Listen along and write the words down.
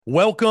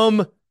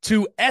Welcome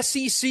to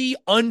SEC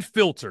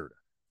Unfiltered,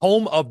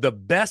 home of the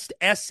best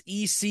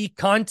SEC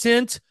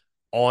content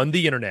on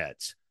the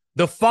internet.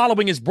 The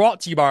following is brought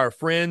to you by our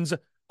friends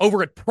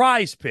over at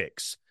Prize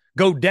Picks.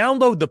 Go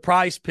download the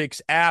Prize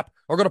Picks app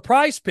or go to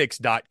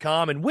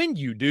prizepicks.com, and when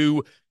you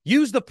do,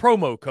 use the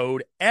promo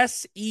code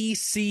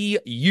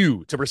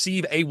SECU to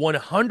receive a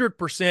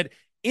 100%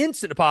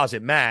 instant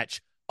deposit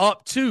match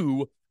up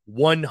to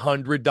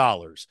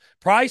 $100.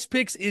 Prize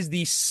Picks is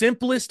the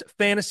simplest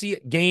fantasy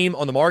game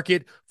on the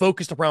market,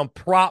 focused around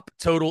prop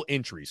total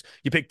entries.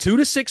 You pick 2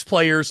 to 6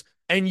 players,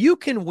 and you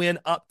can win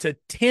up to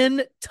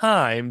 10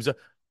 times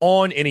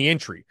on any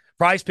entry.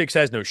 Prize Picks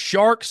has no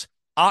sharks,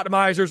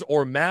 optimizers,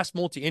 or mass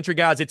multi-entry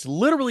guides. It's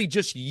literally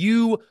just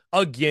you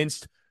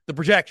against the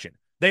projection.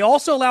 They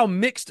also allow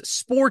mixed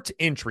sport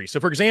entry.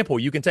 So, for example,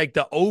 you can take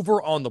the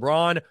over on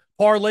LeBron,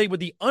 parlay with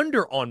the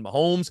under on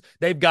Mahomes.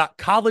 They've got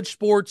college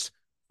sports,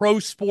 pro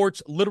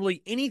sports,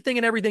 literally anything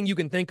and everything you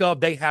can think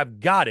of, they have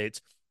got it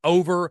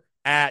over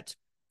at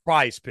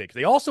Prize Picks.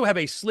 They also have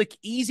a slick,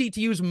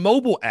 easy-to-use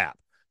mobile app,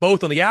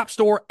 both on the App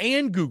Store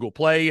and Google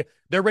Play.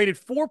 They're rated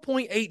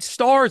 4.8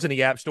 stars in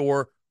the App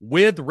Store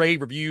with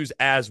rave reviews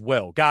as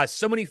well. Guys,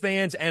 so many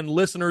fans and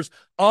listeners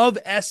of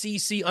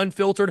SEC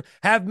Unfiltered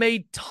have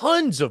made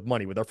tons of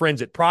money with our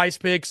friends at Prize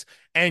Picks,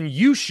 and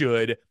you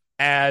should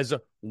as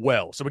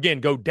well. So again,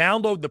 go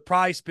download the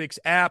Prize Picks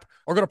app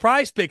or go to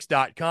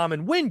prizepicks.com,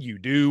 and when you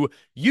do,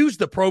 use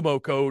the promo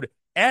code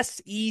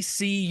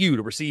SECU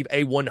to receive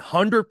a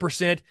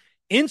 100%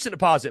 instant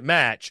deposit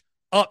match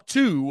up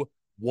to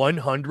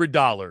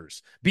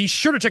 $100. Be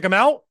sure to check them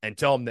out and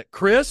tell them that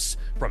Chris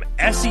from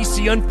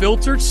SEC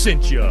Unfiltered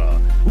sent you.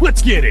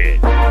 Let's get it.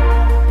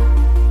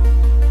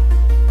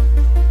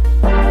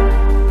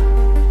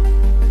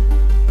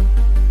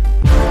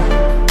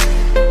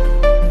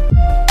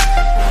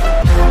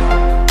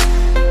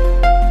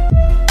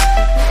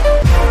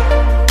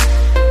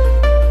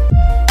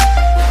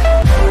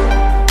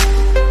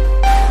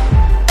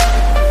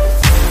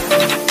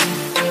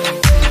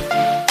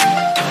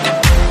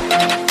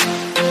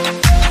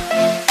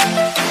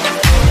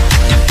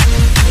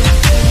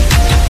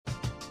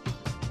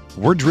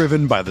 We're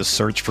driven by the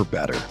search for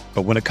better.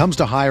 But when it comes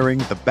to hiring,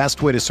 the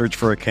best way to search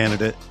for a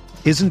candidate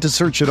isn't to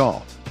search at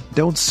all.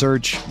 Don't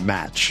search,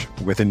 match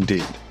with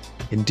Indeed.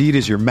 Indeed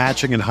is your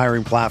matching and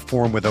hiring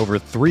platform with over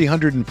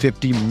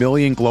 350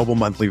 million global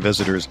monthly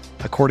visitors,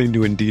 according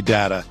to Indeed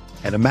data,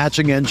 and a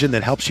matching engine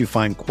that helps you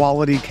find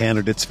quality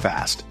candidates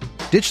fast.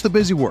 Ditch the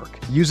busy work.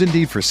 Use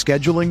Indeed for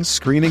scheduling,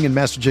 screening, and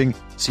messaging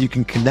so you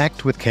can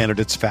connect with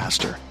candidates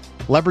faster.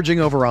 Leveraging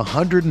over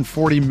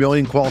 140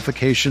 million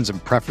qualifications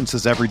and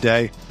preferences every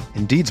day,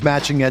 Indeed's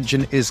matching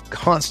engine is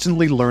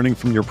constantly learning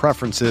from your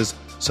preferences,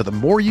 so the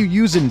more you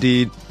use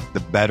Indeed, the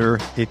better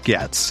it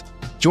gets.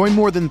 Join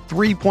more than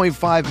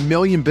 3.5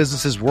 million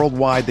businesses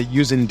worldwide that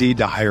use Indeed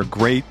to hire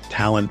great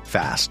talent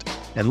fast.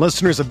 And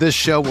listeners of this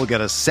show will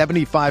get a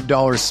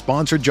 $75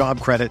 sponsored job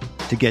credit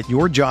to get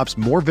your jobs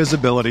more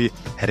visibility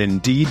at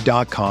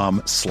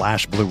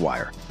Indeed.com/Blue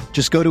Wire.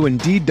 Just go to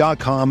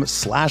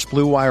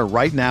Indeed.com/Blue Wire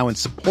right now and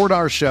support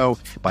our show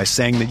by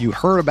saying that you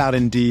heard about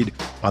Indeed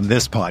on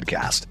this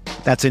podcast.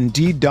 That's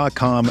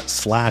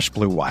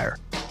Indeed.com/Blue Wire.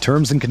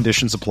 Terms and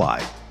conditions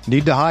apply.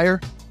 Need to hire?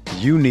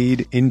 You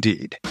need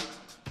Indeed.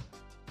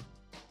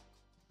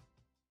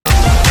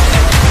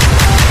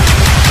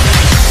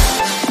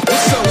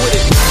 What's up with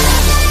it?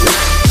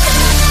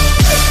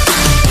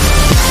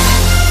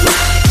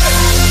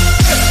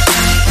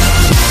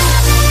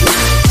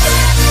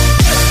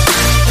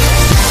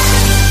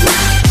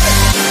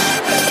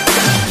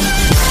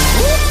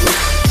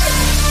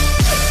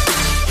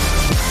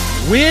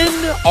 When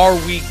are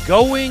we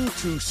going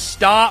to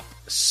stop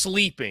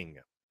sleeping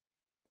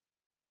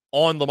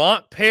on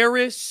Lamont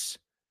Paris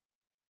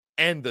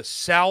and the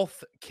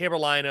South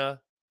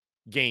Carolina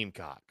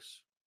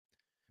Gamecocks?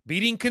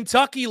 Beating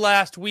Kentucky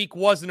last week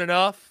wasn't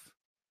enough.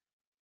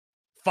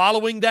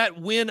 Following that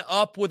win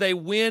up with a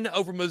win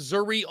over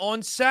Missouri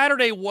on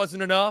Saturday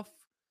wasn't enough.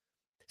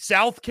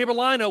 South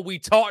Carolina, we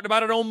talked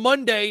about it on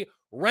Monday,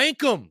 rank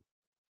them.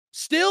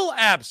 Still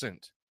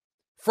absent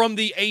from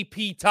the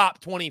AP Top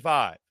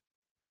 25.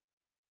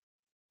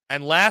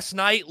 And last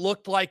night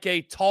looked like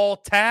a tall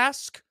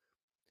task,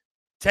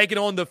 taking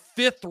on the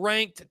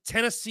 5th-ranked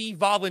Tennessee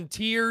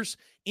Volunteers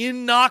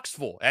in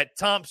Knoxville at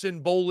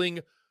Thompson-Boling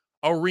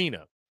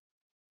Arena.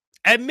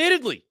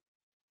 Admittedly,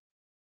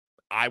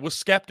 I was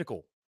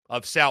skeptical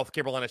of South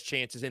Carolina's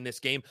chances in this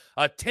game.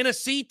 A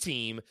Tennessee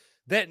team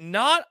that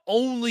not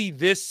only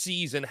this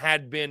season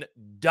had been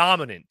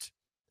dominant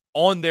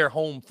on their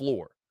home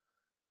floor,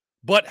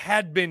 but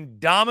had been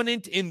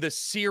dominant in the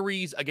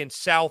series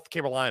against South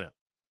Carolina.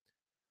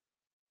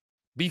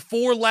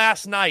 Before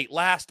last night,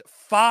 last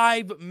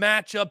 5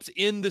 matchups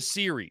in the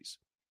series,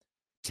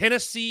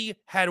 Tennessee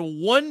had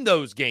won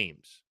those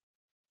games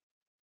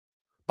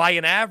by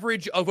an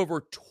average of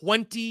over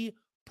 20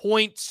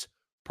 points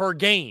per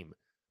game.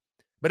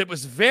 But it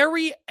was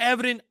very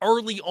evident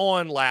early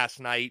on last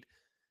night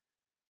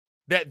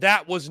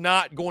that was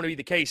not going to be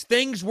the case.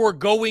 Things were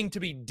going to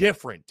be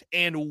different.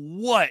 And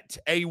what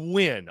a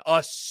win,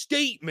 a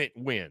statement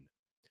win.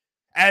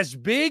 As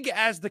big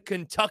as the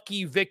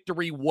Kentucky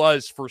victory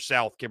was for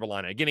South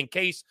Carolina. Again, in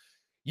case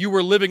you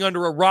were living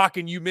under a rock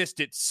and you missed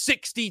it,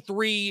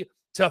 63-59.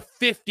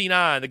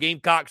 The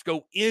Gamecocks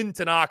go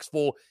into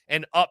Knoxville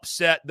and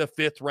upset the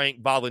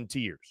 5th-ranked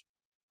Volunteers.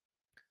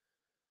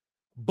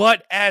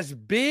 But as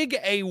big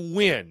a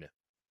win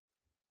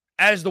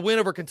as the win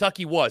over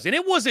Kentucky was, and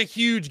it was a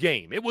huge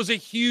game. It was a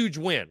huge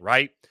win,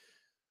 right?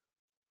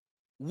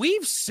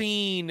 We've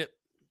seen,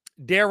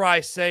 dare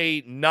I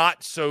say,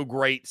 not so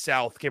great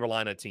South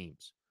Carolina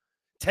teams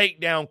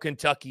take down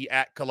Kentucky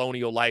at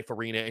Colonial Life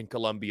Arena in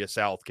Columbia,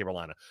 South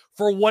Carolina.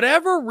 For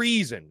whatever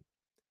reason,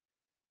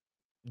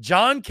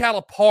 John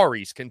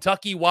Calipari's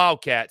Kentucky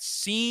Wildcats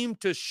seem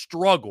to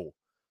struggle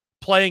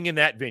playing in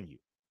that venue.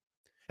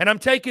 And I'm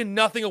taking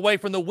nothing away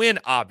from the win,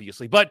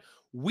 obviously, but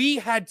we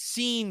had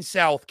seen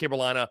South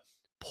Carolina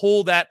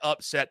pull that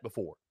upset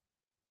before.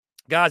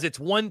 Guys, it's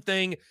one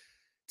thing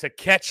to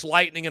catch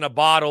lightning in a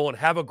bottle and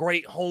have a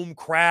great home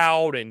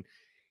crowd and,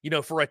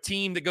 for a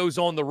team that goes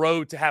on the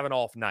road to have an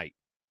off night.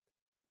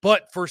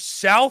 But for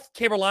South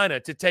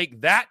Carolina to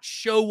take that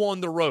show on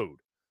the road,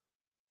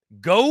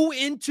 go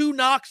into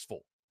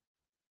Knoxville,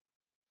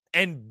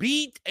 and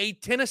beat a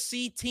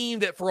Tennessee team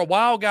that for a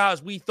while,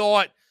 guys, we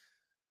thought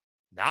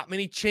not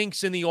many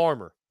chinks in the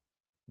armor.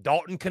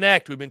 Dalton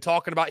Knecht, we've been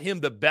talking about him,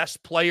 the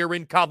best player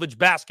in college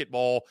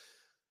basketball.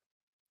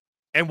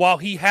 And while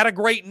he had a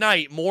great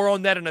night, more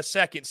on that in a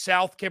second,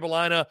 South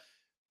Carolina,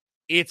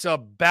 it's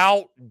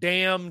about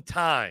damn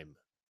time.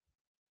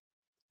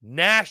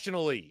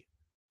 Nationally,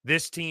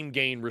 this team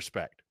gained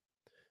respect.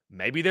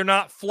 Maybe they're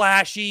not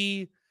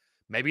flashy.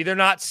 Maybe they're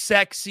not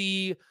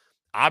sexy.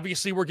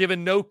 Obviously, we're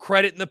given no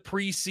credit in the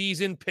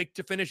preseason, picked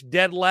to finish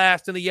dead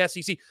last in the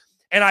SEC.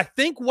 And I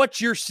think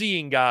what you're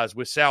seeing, guys,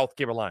 with South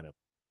Carolina,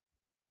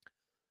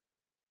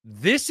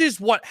 this is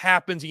what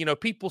happens.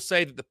 People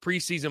say that the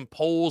preseason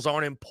polls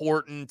aren't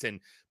important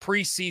and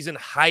preseason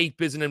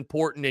hype isn't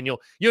important. And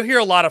you'll hear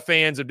a lot of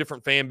fans of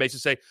different fan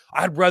bases say,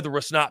 I'd rather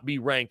us not be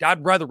ranked.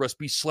 I'd rather us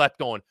be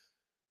slept on.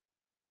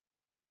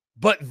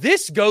 But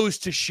this goes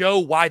to show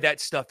why that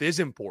stuff is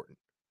important.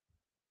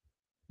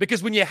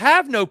 Because when you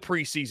have no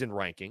preseason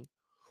ranking,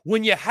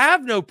 when you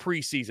have no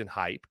preseason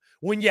hype,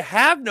 when you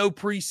have no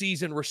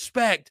preseason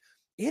respect,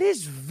 it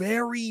is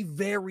very,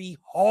 very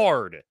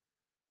hard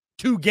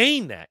to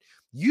gain that.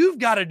 You've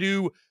got to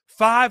do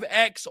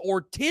 5X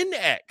or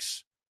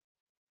 10X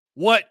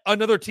what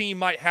another team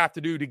might have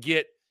to do to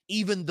get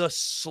even the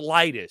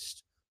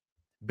slightest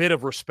bit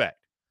of respect.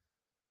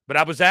 But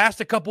I was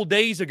asked a couple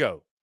days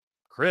ago,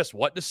 Chris,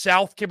 what does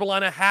South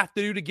Carolina have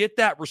to do to get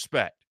that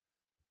respect?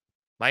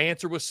 My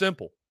answer was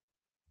simple.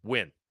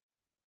 Win.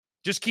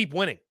 Just keep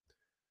winning.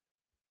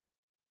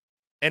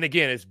 And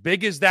again, as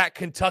big as that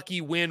Kentucky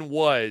win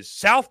was,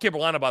 South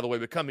Carolina, by the way,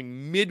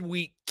 becoming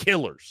midweek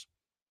killers.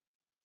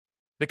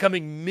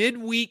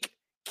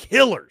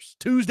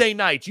 Tuesday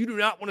nights. You do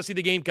not want to see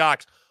the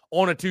Gamecocks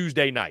on a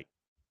Tuesday night.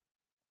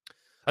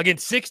 Again,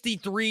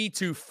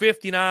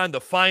 63-59,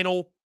 the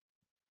final.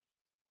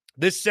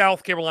 This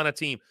South Carolina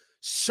team,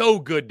 so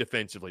good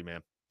defensively,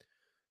 man.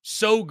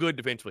 So good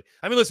defensively.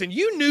 I mean, listen,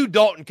 you knew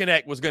Dalton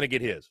Knecht was going to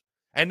get his.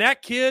 And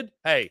that kid,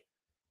 hey,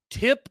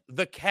 tip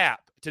the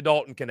cap to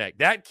Dalton Knecht.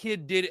 That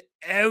kid did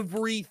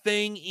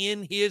everything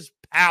in his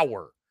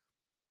power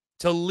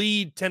to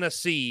lead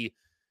Tennessee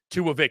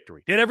to a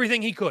victory. Did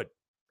everything he could.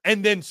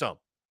 And then some,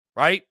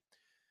 right?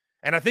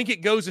 And I think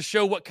it goes to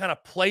show what kind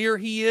of player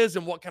he is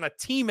and what kind of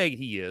teammate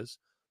he is.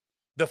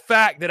 The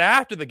fact that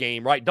after the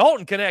game, right,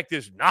 Dalton Knecht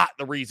is not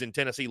the reason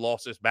Tennessee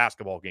lost this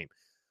basketball game.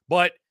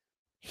 But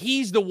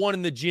he's the one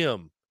in the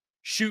gym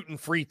shooting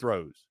free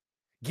throws,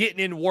 getting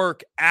in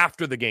work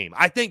after the game.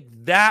 I think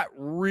that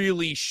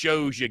really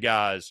shows you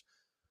guys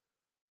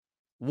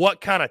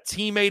what kind of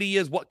teammate he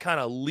is, what kind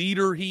of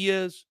leader he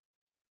is.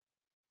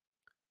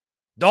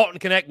 Dalton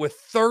Knecht with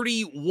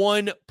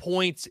 31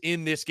 points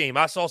in this game.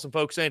 I saw some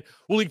folks saying,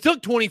 well, he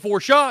took 24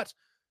 shots.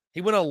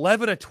 He went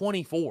 11 of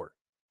 24.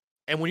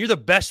 And when you're the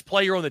best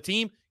player on the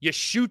team, you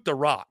shoot the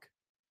rock.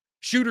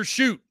 Shoot or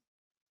shoot.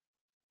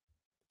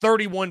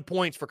 31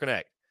 points for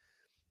Knecht.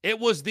 It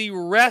was the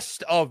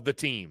rest of the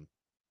team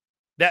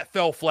that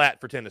fell flat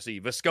for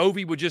Tennessee.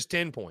 Vescovi with just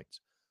 10 points.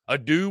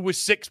 Adu with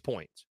 6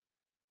 points.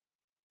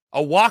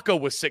 Awaka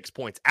with 6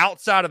 points.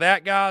 Outside of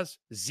that, guys,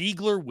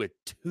 Ziegler with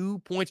 2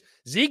 points.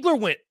 Ziegler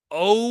went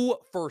 0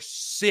 for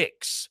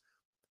 6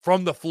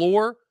 from the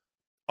floor.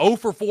 0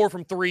 for 4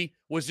 from 3,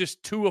 was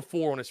just 2 of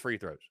 4 on his free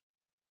throws.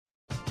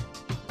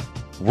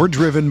 We're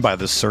driven by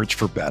the search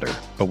for better.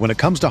 But when it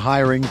comes to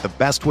hiring, the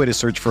best way to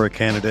search for a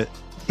candidate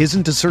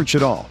isn't to search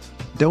at all.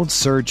 Don't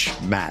search,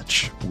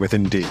 match with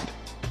Indeed.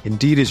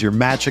 Indeed is your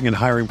matching and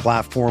hiring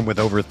platform with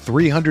over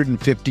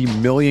 350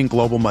 million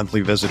global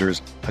monthly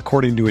visitors,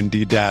 according to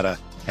Indeed data,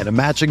 and a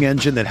matching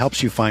engine that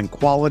helps you find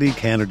quality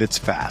candidates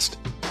fast.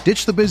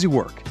 Ditch the busy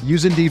work.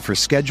 Use Indeed for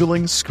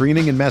scheduling,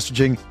 screening, and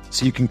messaging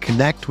so you can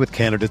connect with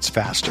candidates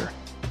faster.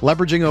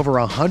 Leveraging over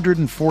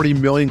 140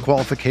 million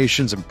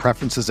qualifications and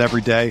preferences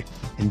every day,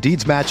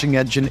 Indeed's matching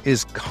engine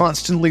is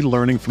constantly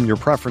learning from your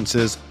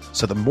preferences,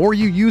 so the more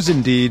you use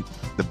Indeed,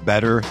 the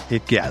better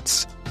it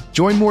gets.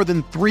 Join more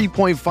than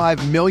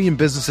 3.5 million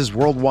businesses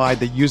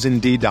worldwide that use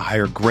Indeed to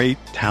hire great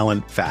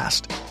talent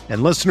fast.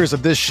 And listeners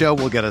of this show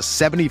will get a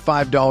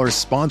 $75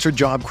 sponsored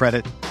job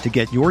credit to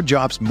get your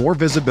jobs more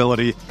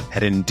visibility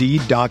at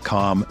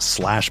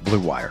Indeed.com/Blue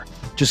Wire.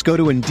 Just go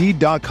to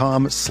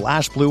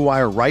Indeed.com/Blue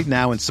Wire right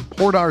now and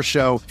support our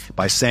show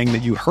by saying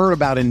that you heard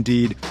about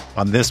Indeed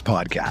on this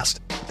podcast.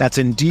 That's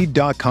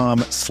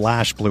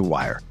Indeed.com/Blue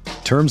Wire.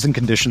 Terms and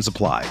conditions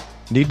apply.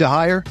 Need to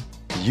hire?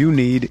 You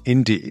need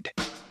Indeed.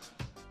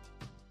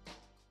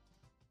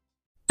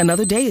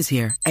 Another day is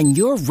here, and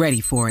you're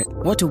ready for it.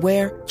 What to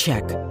wear?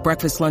 Check.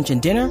 Breakfast, lunch,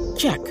 and dinner?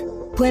 Check.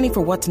 Planning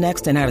for what's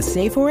next and how to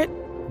save for it?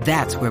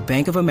 That's where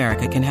Bank of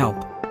America can help.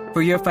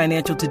 For your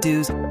financial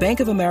to-dos, Bank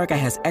of America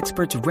has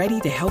experts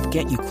ready to help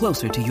get you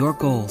closer to your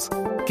goals.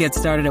 Get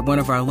started at one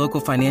of our local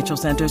financial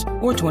centers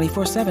or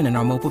 24/7 in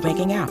our mobile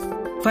banking app.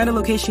 Find a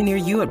location near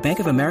you at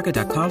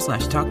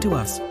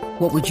bankofamerica.com/talktous.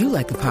 What would you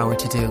like the power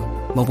to do?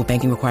 Mobile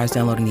banking requires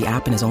downloading the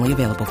app and is only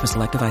available for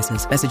select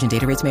devices. Message and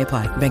data rates may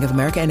apply. Bank of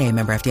America NA,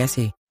 member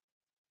FDIC.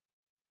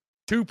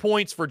 2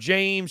 points for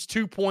James,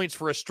 2 points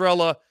for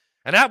Estrella,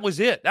 and that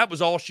was it. That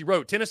was all she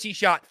wrote. Tennessee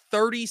shot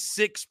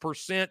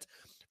 36%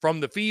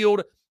 from the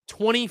field,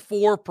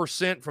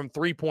 24% from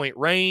three-point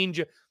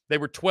range. They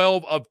were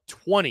 12 of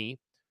 20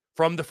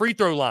 from the free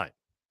throw line.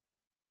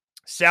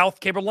 South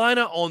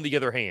Carolina, on the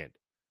other hand,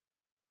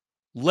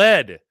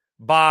 led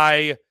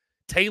by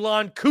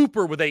Talon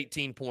Cooper with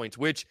 18 points,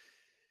 which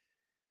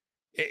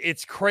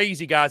it's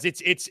crazy, guys.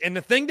 It's and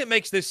the thing that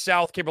makes this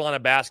South Carolina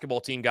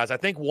basketball team, guys, I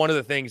think one of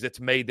the things that's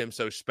made them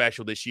so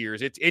special this year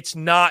is it's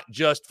not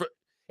just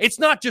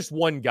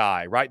one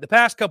guy, right? The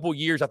past couple of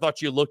years, I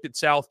thought you looked at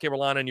South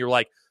Carolina and you're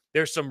like,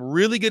 there's some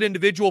really good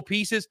individual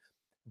pieces,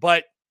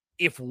 but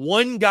if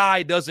one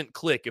guy doesn't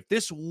click, if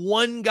this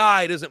one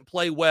guy doesn't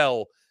play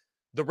well,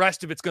 the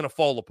rest of it's going to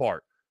fall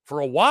apart. For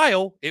a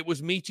while, it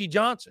was Meechie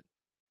Johnson,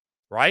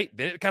 right?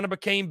 Then it kind of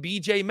became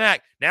BJ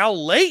Mack. Now,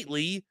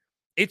 lately,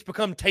 it's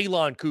become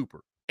Talon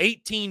Cooper.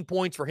 18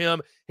 points for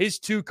him. His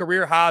two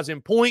career highs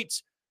in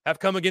points have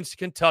come against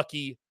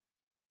Kentucky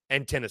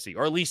and Tennessee,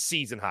 or at least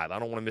season high. I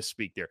don't want to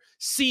misspeak there.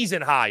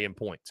 Season high in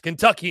points.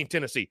 Kentucky and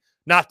Tennessee,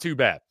 not too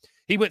bad.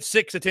 He went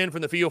 6 of 10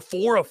 from the field,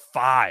 4 of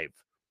 5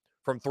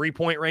 from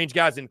three-point range,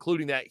 guys,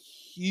 including that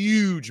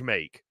huge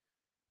make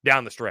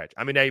down the stretch.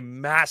 I mean, a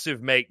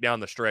massive make down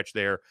the stretch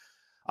there.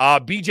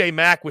 BJ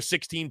Mack with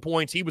 16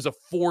 points. He was a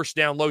force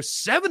down low,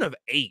 7 of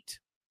 8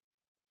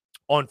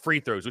 on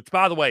free throws, which,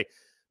 by the way,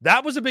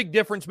 that was a big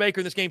difference maker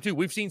in this game, too.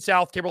 We've seen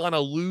South Carolina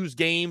lose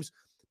games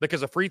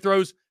because of free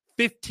throws.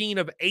 15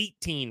 of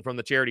 18 from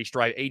the charity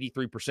stripe,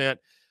 83%.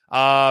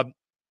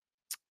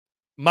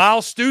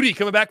 Miles Studi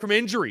coming back from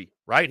injury,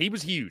 right? He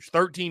was huge.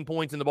 13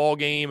 points in the ball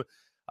game.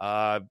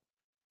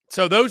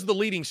 So those are the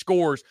leading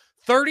scores.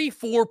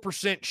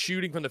 34%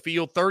 shooting from the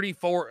field,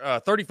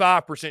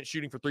 35%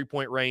 shooting for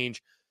three-point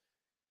range.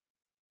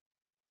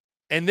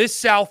 And this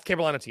South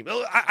Carolina team,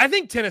 I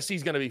think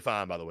Tennessee's going to be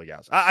fine, by the way,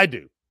 guys. I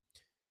do.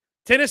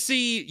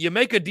 Tennessee, you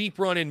make a deep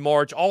run in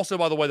March. Also,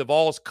 by the way, the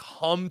Vols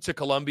come to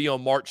Columbia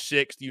on March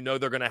 6th. You know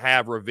they're going to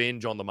have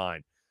revenge on the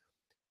mind.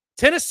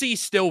 Tennessee's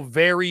still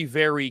very,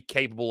 very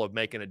capable of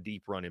making a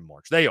deep run in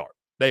March. They are.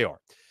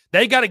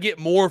 They got to get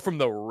more from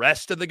the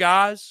rest of the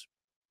guys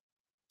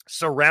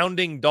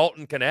surrounding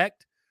Dalton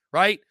Connect,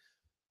 right?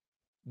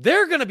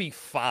 They're going to be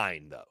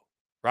fine, though,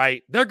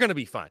 right? They're going to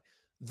be fine.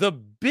 The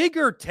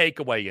bigger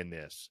takeaway in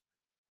this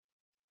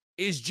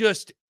is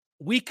just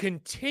we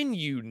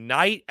continue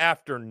night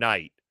after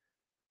night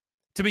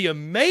to be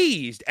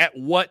amazed at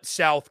what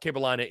South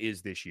Carolina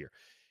is this year.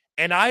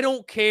 And I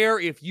don't care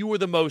if you were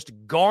the most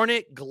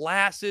garnet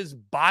glasses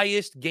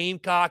biased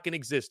Gamecock in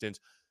existence.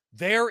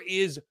 There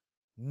is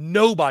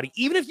nobody,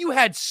 even if you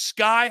had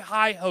sky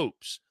high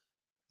hopes,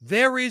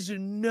 there is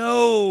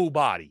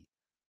nobody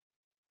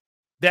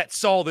that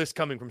saw this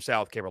coming from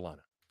South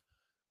Carolina.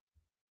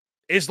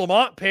 Is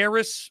Lamont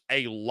Paris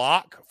a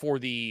lock for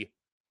the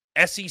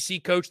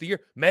SEC Coach of the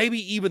Year?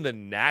 Maybe even the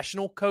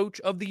National Coach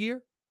of the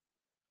Year?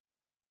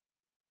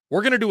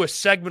 We're going to do a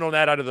segment on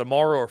that either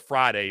tomorrow or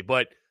Friday,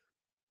 but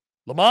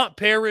Lamont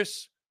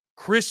Paris,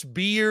 Chris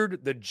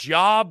Beard, the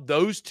job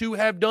those two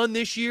have done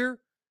this year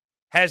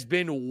has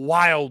been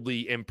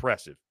wildly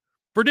impressive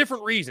for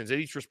different reasons at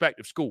each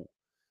respective school.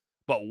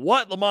 But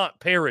what Lamont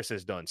Paris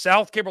has done,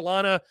 South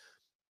Carolina,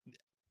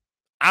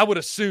 I would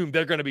assume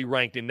they're going to be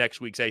ranked in next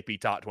week's AP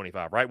Top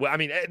 25, right? Well, I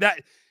mean,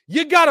 that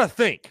you got to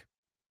think.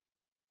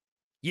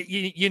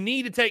 You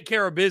need to take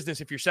care of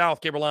business if you're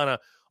South Carolina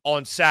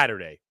on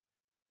Saturday.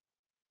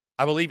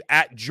 I believe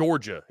at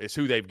Georgia is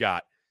who they've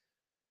got.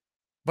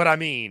 But, I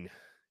mean,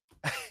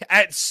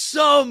 at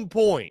some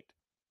point,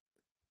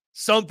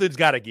 something's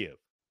got to give.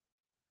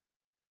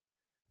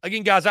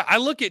 Again, guys, I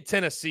look at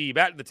Tennessee,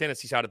 back to the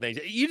Tennessee side of things.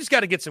 You just got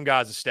to get some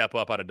guys to step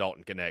up out of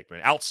Dalton Connect,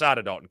 man, outside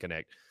of Dalton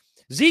Connect.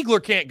 Ziegler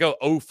can't go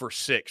 0 for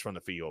 6 from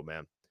the field,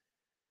 man.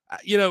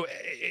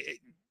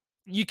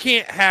 You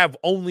can't have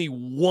only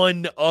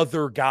one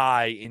other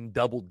guy in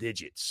double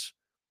digits.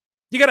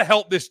 You got to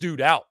help this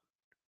dude out.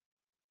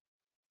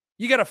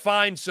 You got to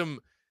find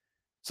some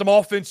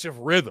offensive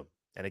rhythm.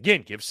 And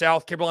again, give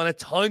South Carolina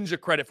tons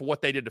of credit for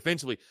what they did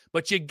defensively,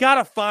 but you got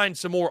to find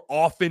some more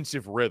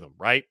offensive rhythm,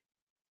 right?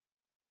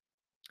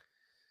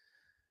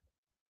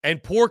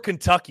 And poor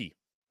Kentucky,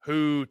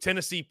 who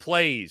Tennessee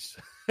plays,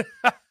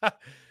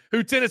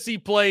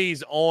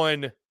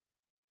 on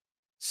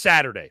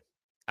Saturday.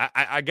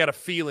 I got a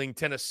feeling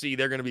Tennessee,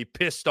 they're going to be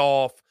pissed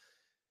off.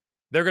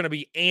 They're going to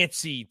be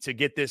antsy to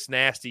get this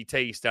nasty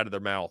taste out of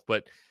their mouth.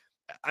 But,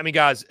 I mean,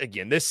 guys,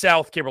 again, this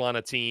South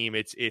Carolina team,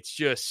 it's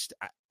just,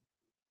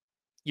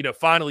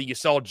 finally you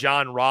saw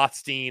John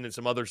Rothstein and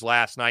some others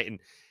last night. And,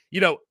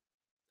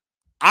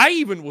 I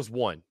even was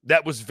one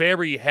that was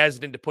very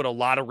hesitant to put a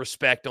lot of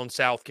respect on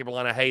South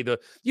Carolina. Hey, the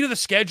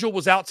schedule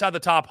was outside the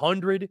top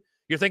 100.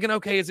 You're thinking,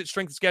 okay, is it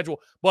strength of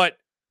schedule? But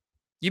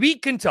you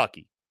beat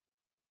Kentucky.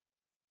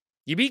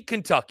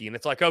 And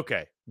it's like,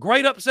 okay,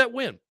 great upset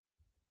win.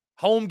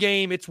 Home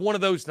game, it's one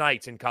of those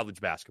nights in college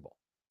basketball.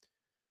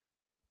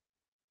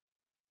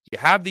 You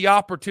have the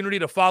opportunity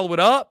to follow it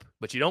up,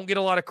 but you don't get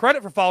a lot of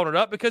credit for following it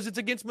up because it's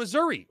against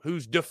Missouri,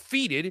 who's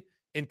defeated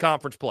in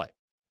conference play.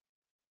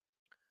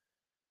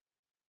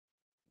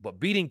 But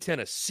beating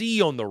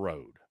Tennessee on the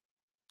road,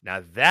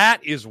 now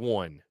that is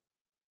one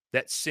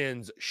that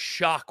sends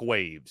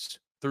shockwaves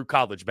through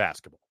college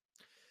basketball.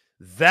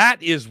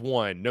 That is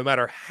one, no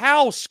matter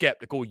how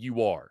skeptical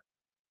you are,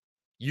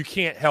 you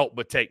can't help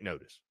but take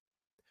notice.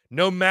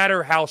 No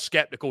matter how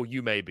skeptical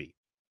you may be.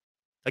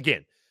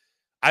 Again,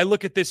 I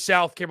look at this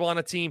South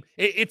Carolina team,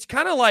 it's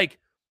kind of like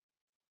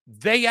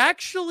they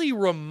actually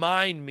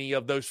remind me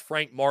of those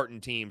Frank Martin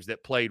teams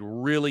that played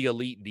really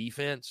elite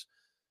defense,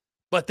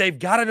 but they've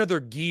got another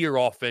gear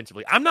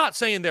offensively. I'm not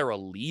saying they're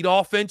elite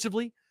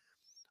offensively.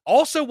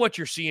 Also, what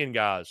you're seeing,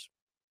 guys,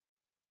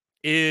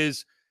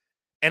 is,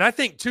 and I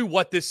think, too,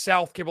 what this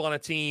South Carolina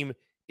team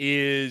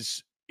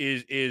is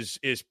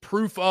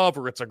proof of,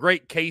 or it's a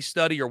great case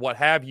study or what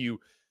have you,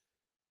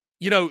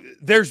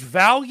 there's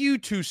value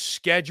to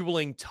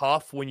scheduling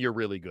tough when you're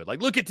really good.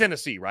 Like, look at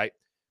Tennessee, right?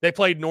 They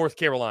played North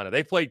Carolina.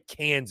 They played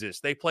Kansas.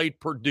 They played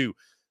Purdue.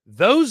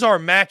 Those are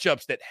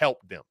matchups that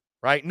helped them,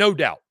 right? No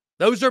doubt.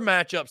 Those are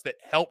matchups that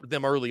helped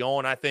them early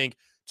on, I think,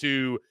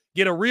 to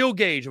get a real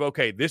gauge of,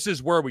 okay, this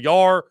is where we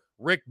are.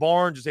 Rick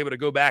Barnes is able to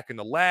go back in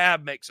the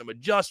lab, make some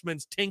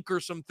adjustments,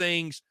 tinker some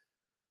things.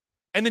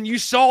 And then you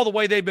saw the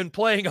way they've been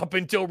playing up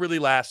until really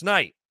last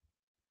night.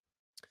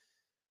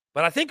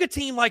 But I think a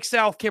team like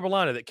South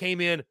Carolina that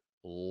came in, a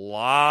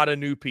lot of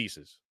new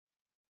pieces.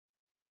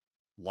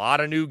 A lot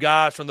of new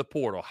guys from the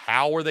portal.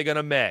 How are they going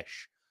to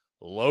mesh?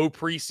 Low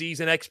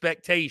preseason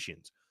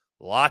expectations.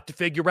 A lot to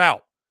figure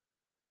out.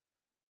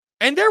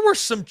 And there were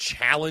some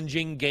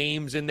challenging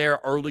games in there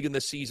early in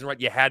the season,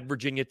 right? You had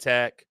Virginia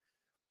Tech.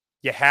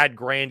 You had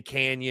Grand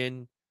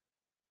Canyon.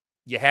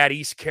 You had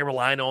East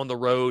Carolina on the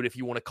road, if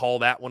you want to call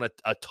that one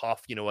a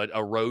tough,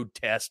 a road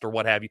test or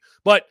what have you.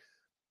 But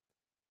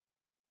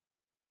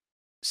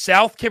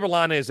South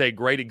Carolina is a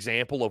great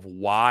example of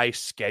why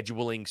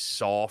scheduling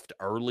soft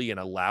early and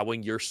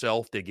allowing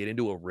yourself to get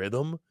into a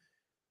rhythm,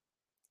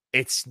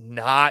 it's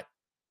not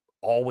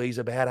always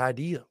a bad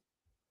idea.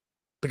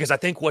 Because I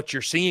think what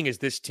you're seeing is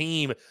this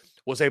team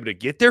was able to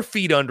get their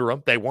feet under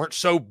them. They weren't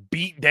so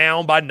beat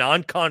down by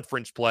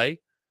non-conference play.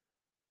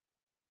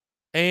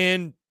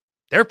 And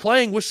they're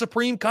playing with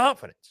supreme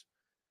confidence.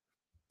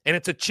 And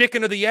it's a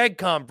chicken or the egg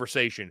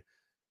conversation.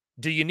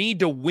 Do you need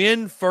to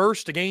win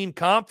first to gain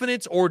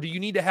confidence, or do you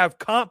need to have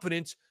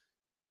confidence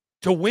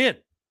to win?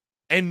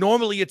 And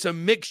normally it's a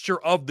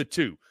mixture of the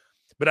two.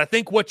 But I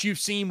think what you've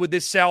seen with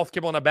this South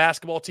Carolina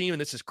basketball team,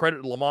 and this is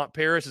credit to Lamont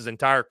Paris, his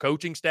entire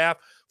coaching staff,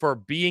 for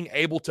being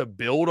able to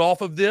build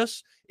off of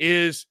this,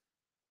 is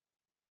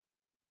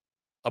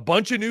a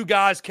bunch of new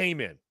guys came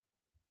in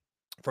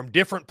from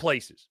different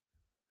places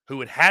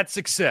who had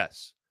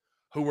success,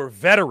 who were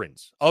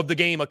veterans of the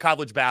game of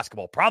college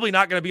basketball. Probably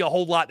not going to be a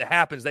whole lot that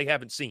happens they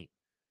haven't seen.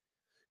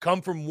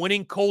 Come from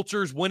winning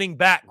cultures, winning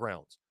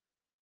backgrounds.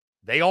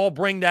 They all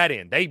bring that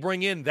in. They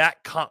bring in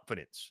that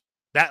confidence,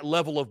 that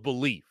level of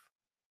belief.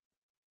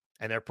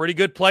 And they're pretty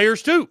good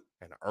players too.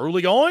 And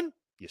early on,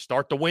 you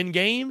start to win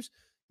games,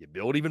 you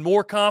build even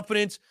more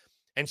confidence.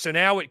 And so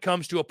now it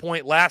comes to a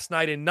point last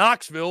night in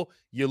Knoxville,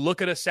 you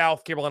look at a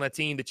South Carolina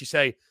team that you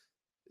say,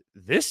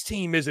 this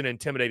team isn't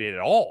intimidated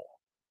at all.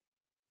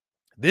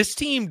 This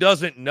team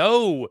doesn't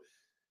know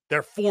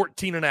they're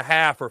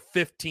 14.5 or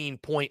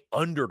 15-point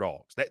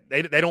underdogs.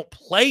 They don't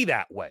play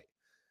that way.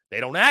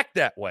 They don't act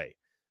that way.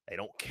 They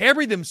don't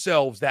carry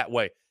themselves that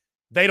way.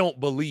 They don't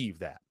believe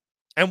that.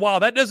 And while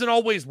that doesn't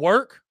always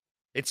work,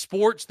 it's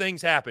sports,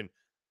 things happen.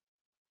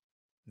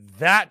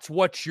 That's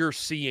what you're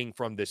seeing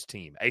from this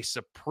team, a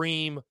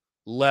supreme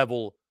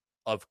level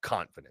of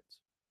confidence.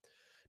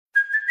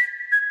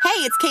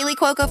 Hey, it's Kaylee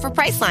Cuoco for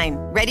Priceline.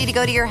 Ready to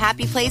go to your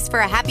happy place for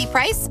a happy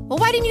price? Well,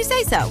 why didn't you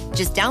say so?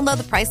 Just download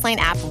the Priceline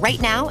app right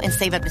now and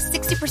save up to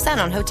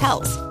 60% on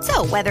hotels.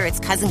 So whether it's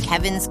Cousin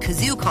Kevin's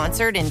Kazoo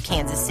Concert in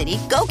Kansas City,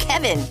 go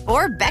Kevin,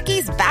 or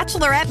Becky's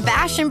Bachelorette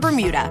Bash in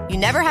Bermuda, you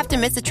never have to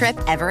miss a trip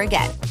ever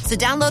again. So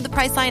download the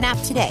Priceline app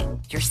today.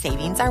 Your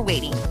savings are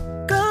waiting.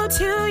 Go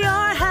to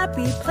your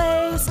happy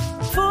place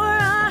for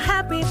a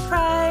happy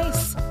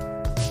price.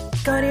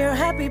 Go to your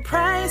happy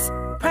price,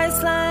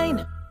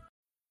 Priceline.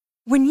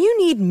 When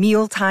you need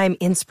mealtime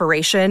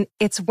inspiration,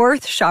 it's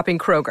worth shopping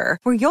Kroger,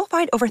 where you'll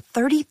find over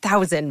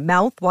 30,000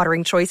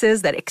 mouth-watering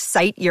choices that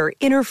excite your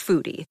inner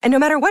foodie. And no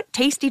matter what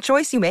tasty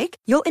choice you make,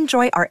 you'll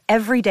enjoy our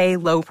everyday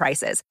low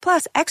prices,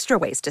 plus extra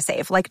ways to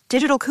save, like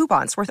digital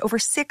coupons worth over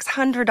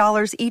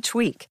 $600 each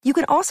week. You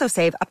can also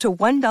save up to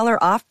 $1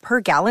 off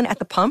per gallon at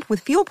the pump with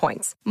fuel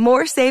points.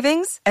 More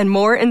savings and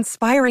more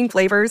inspiring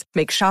flavors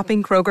make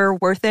shopping Kroger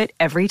worth it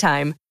every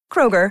time.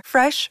 Kroger,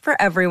 fresh for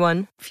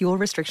everyone. Fuel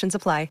restrictions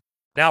apply.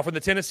 Now, from the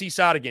Tennessee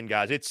side again,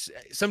 guys, it's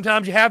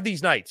sometimes you have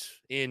these nights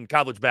in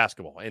college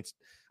basketball. And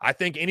I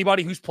think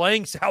anybody who's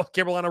playing South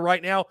Carolina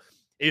right now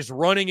is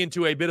running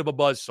into a bit of a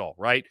buzzsaw,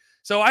 right?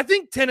 So I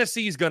think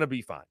Tennessee is going to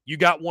be fine. You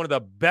got one of the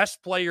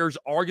best players,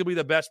 arguably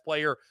the best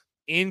player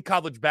in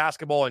college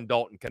basketball in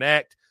Dalton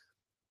Connect.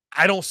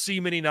 I don't see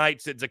many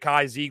nights that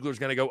Zakai Ziegler is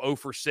going to go 0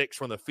 for 6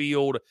 from the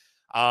field.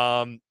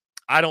 I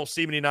don't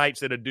see many nights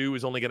that Adu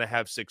is only going to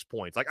have 6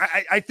 points. Like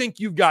I think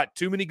you've got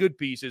too many good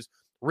pieces.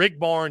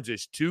 Rick Barnes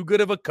is too good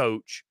of a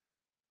coach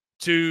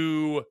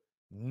to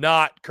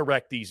not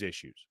correct these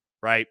issues,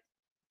 right?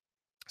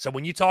 So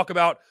when you talk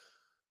about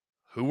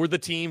who are the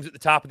teams at the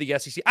top of the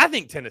SEC, I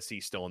think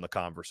Tennessee's still in the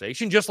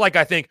conversation, just like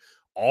I think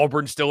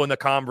Auburn's still in the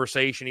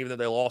conversation, even though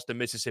they lost to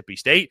Mississippi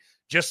State,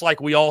 just like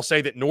we all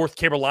say that North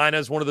Carolina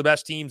is one of the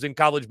best teams in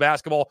college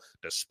basketball,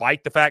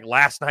 despite the fact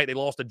last night they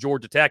lost to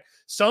Georgia Tech.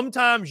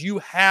 Sometimes you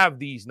have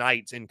these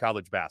nights in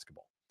college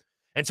basketball.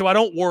 And so I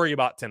don't worry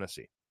about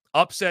Tennessee.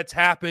 Upsets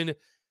happen.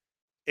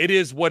 It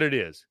is what it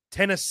is.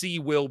 Tennessee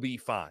will be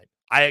fine.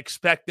 I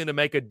expect them to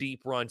make a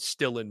deep run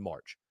still in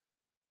March.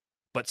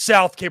 But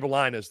South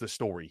Carolina is the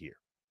story here.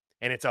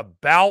 And it's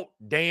about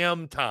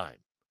damn time.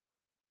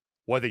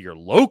 Whether you're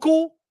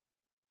local,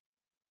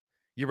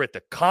 you're at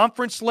the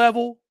conference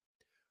level,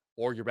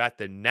 or you're at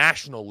the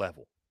national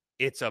level,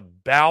 it's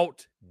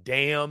about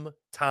damn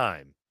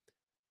time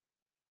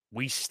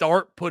we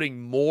start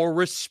putting more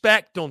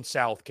respect on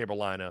South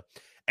Carolina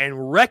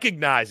and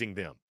recognizing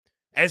them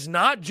as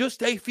not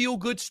just a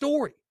feel-good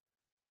story,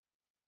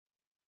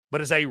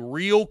 but as a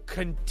real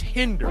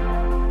contender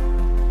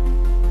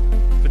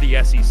for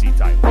the SEC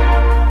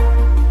title.